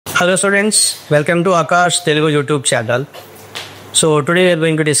Hello students, welcome to Aakash Telugu YouTube channel. So today we are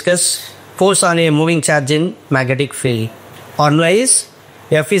going to discuss force on a moving charge in magnetic field. Formula is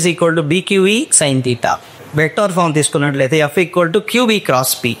F is equal to BQE sin theta. Vector form తీసుకున్నట్లయితే F equal to QB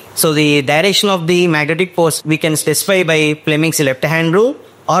cross P. So the direction of the magnetic force we can specify by Fleming's left hand rule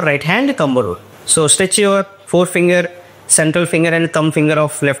or right hand thumb rule. So stretch your forefinger, central finger and thumb finger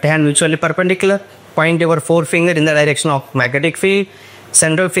of left hand mutually perpendicular. Point your forefinger in the direction of magnetic field,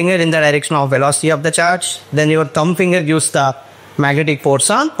 central finger in the direction of velocity of the charge. Then your thumb finger gives the magnetic force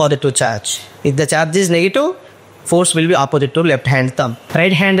on positive charge. If the charge is negative, force will be opposite to left hand thumb.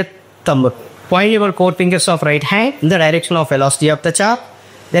 Right hand thumb. Point your core fingers of right hand in the direction of velocity of the charge.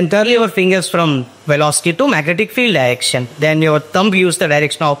 Then curl your fingers from velocity to magnetic field direction. Then your thumb gives the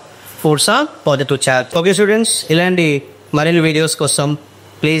direction of force on positive charge. Okay students, ఇలాంటి మరిన్ని videos కోసం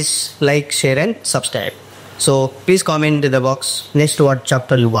please like, share and subscribe. So please comment in the box next what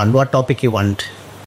chapter you want, what topic you want.